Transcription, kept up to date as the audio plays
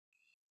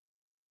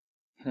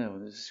Hello,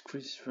 this is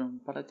Chris from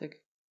Palatech,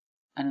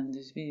 and in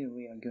this video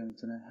we are going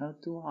to learn how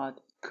to add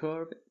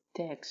curved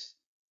text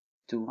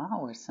to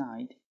our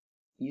site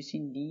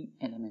using the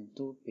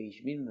Elementor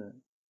page builder.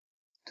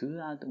 To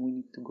that we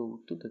need to go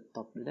to the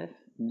top left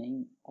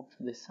name of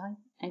the site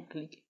and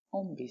click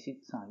on Visit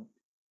Site.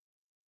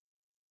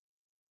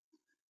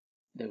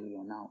 There we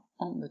go. Now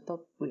on the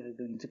top we are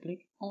going to click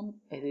on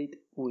Edit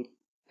with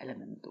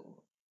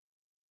Elementor.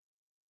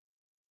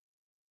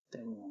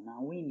 There we go.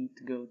 Now we need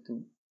to go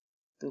to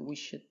the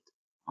widget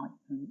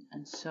icon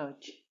and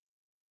search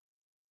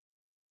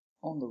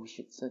on the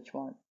widget search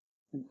bar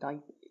and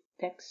type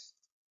text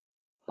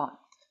path,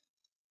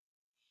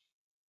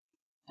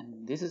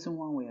 and this is the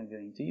one we are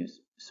going to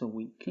use. So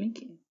we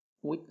click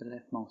with the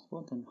left mouse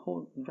button,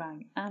 hold,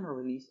 drag and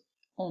release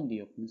on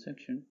the open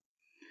section.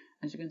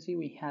 As you can see,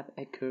 we have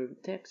a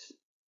curved text,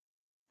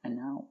 and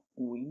now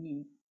we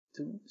need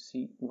to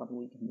see what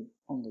we can do.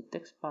 On the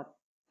text path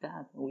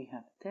that we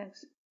have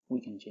text,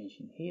 we can change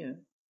it here.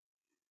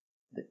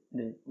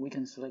 We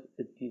can select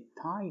the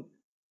type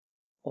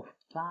of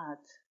path.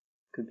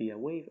 Could be a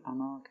wave,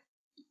 an arc,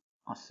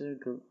 a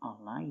circle,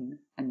 a line,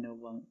 a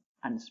novel,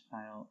 and a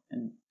spiral,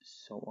 and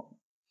so on.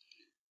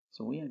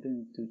 So we are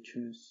going to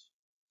choose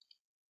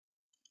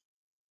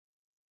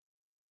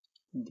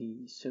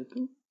the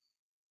circle,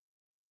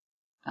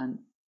 and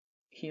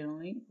here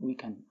only we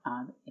can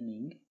add a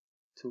link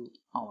to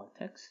our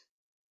text.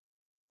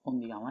 On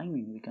the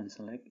alignment we can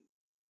select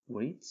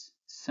width,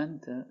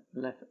 center,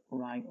 left,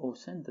 right or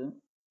center,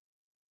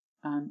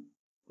 and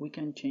we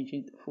can change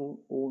it for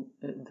all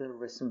the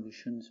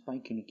resolutions by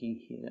clicking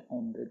here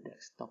on the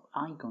desktop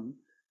icon.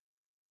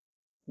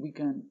 We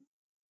can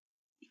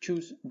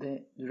choose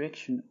the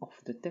direction of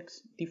the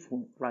text,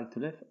 default right to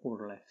left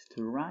or left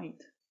to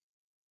right.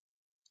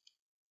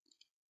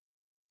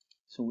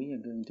 So we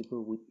are going to go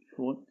with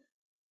default,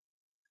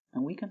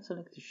 and we can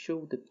select to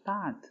show the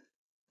path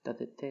that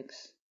the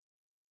text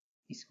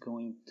is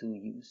going to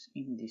use.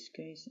 In this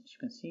case, as you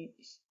can see,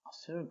 it's a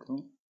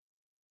circle,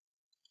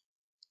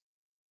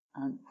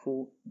 and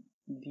for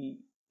the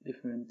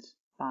different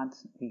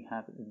paths we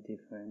have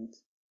different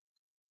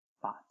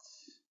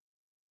paths.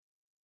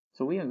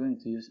 So we are going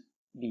to use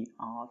the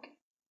arc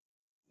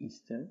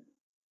instead,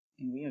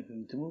 and we are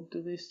going to move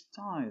to the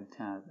style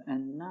tab,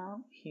 and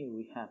now here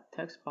we have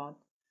text path,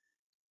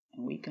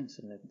 and we can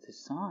select the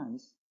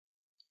size.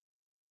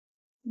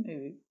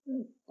 Maybe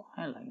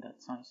I like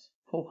that size,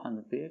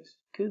 400 px,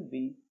 could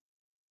be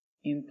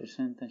in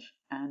percentage,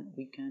 and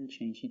we can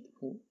change it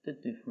for the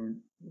different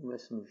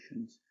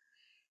resolutions.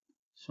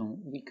 So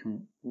we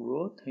can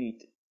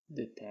rotate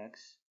the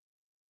text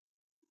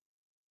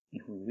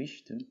if we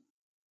wish to.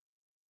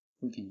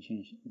 We can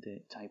change the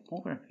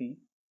typography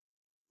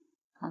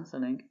and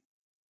select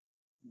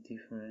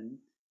different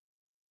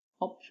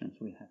options.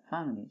 We have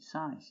family,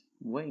 size,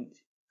 weight,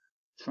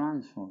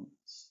 transform,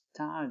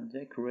 style,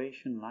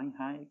 decoration, line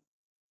height,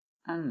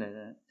 and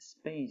letter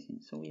spacing.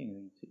 So we are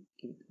going to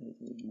give it a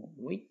little bit more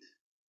width,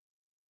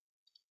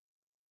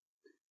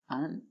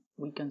 and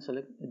we can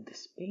select the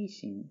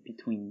spacing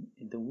between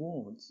the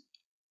words.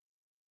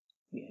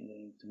 We are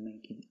going to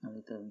make it a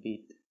little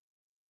bit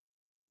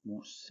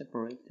more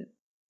separated,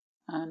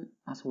 and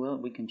as well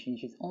we can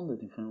change it on the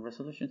different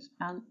resolutions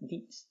and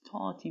the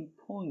starting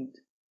point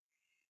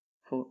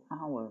for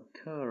our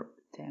curved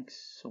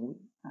text. So we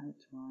are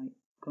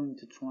going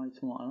to try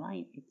to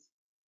align it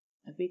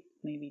a bit,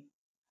 maybe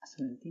a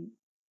 17.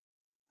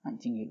 I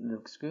think it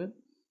looks good.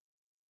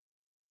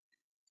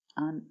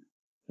 And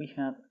we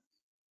have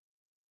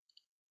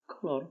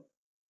color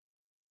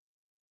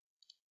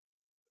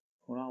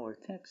for our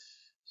text,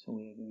 so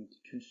we are going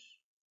to choose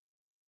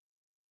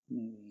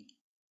maybe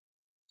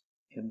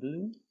a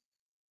blue,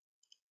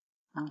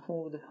 and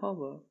for the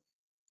hover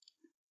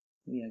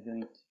we are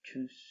going to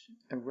choose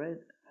a red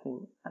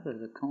for added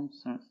the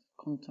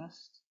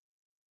contrast,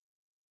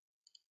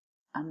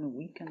 and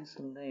we can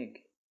select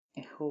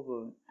a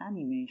hover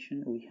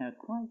animation. We have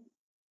quite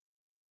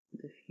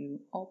a few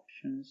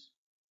options,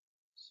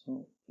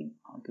 so we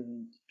are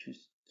going to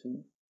choose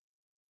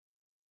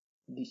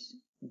this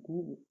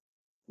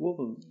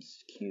wobble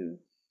skew,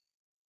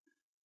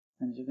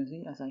 and as you can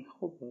see, as I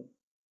hover,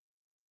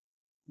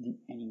 the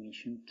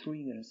animation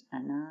triggers,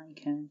 and I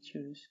can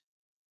choose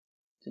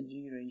the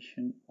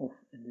duration of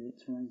the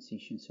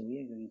transition. So we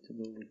are going to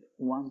go with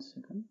 1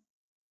 second,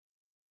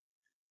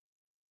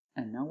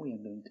 and now we are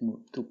going to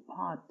move to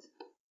path,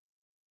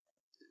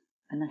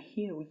 and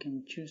here we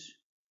can choose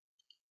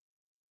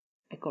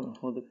a color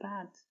for the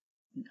path,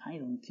 and I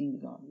don't think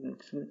that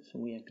looks good, so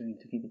we are going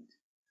to give it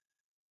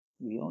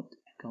without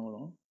a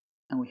color,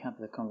 and we have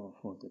the color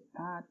for the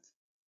path.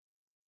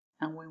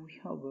 And when we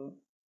hover,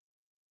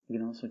 we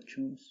can also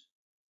choose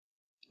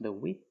the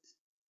width,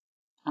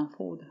 and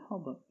for the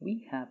hover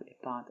we have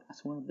a path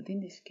as well, but in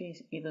this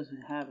case it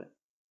doesn't have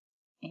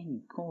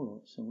any color,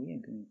 so we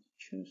are going to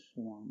choose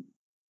one.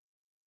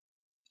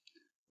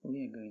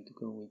 We are going to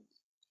go with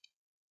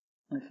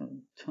a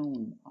different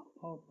tone of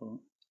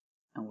purple,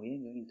 and we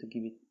are going to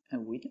give it a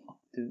width of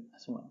 2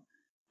 as well,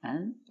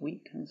 and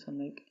we can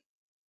select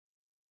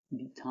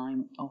the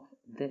time of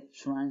the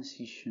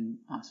transition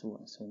as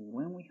well. So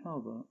when we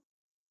hover,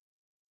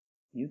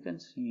 you can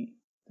see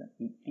that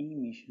the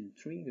animation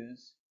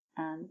triggers,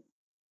 and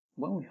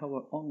when we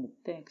hover on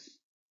the text,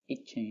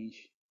 it changes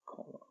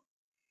color.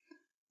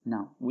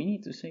 Now we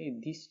need to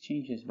save these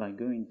changes by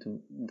going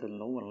to the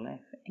lower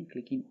left and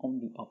clicking on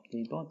the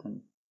update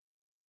button.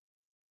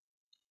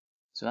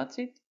 So that's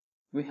it.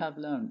 We have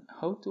learned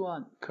how to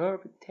add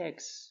curved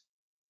text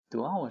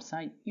to our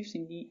site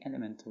using the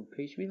Elementor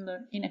page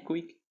builder in a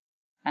quick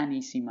and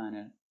easy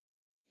manner.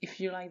 If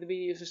you like the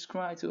video,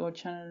 subscribe to our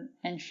channel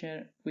and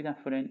share with a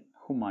friend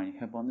who might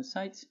help on the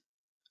site.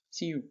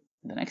 See you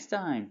the next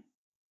time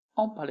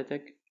on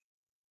Polytech.